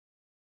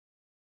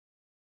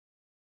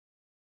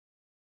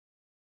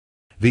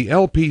The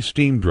LP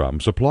steam drum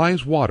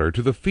supplies water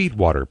to the feed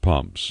water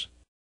pumps.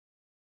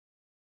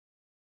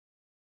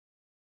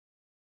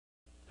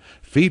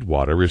 Feed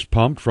water is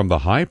pumped from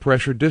the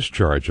high-pressure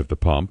discharge of the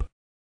pump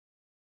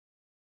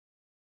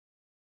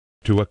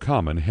to a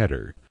common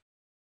header,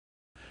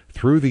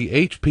 through the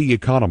HP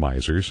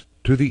economizers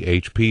to the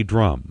HP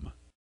drum.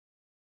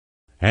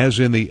 As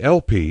in the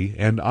LP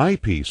and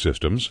IP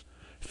systems,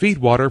 feed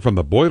water from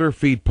the boiler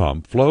feed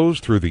pump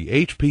flows through the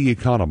HP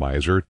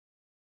economizer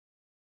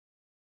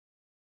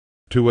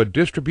to a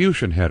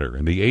distribution header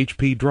in the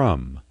HP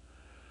drum.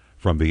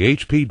 From the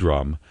HP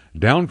drum,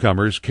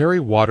 downcomers carry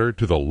water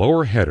to the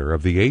lower header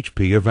of the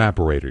HP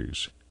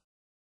evaporators.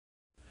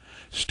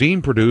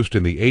 Steam produced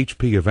in the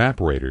HP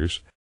evaporators,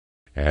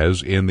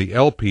 as in the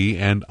LP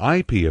and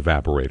IP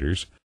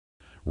evaporators,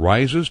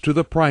 rises to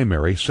the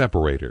primary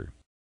separator.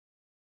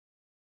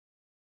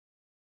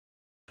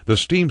 The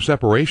steam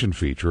separation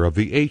feature of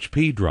the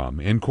HP drum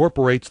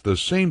incorporates the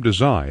same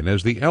design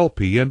as the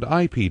LP and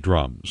IP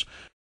drums,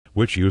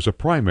 which use a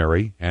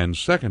primary and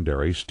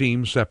secondary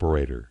steam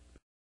separator.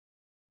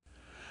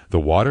 The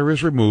water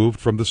is removed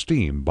from the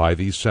steam by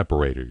these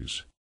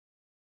separators.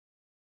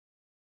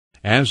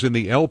 As in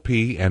the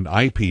LP and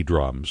IP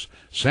drums,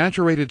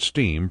 saturated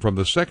steam from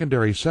the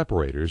secondary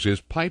separators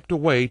is piped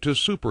away to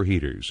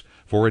superheaters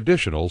for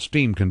additional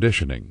steam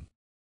conditioning.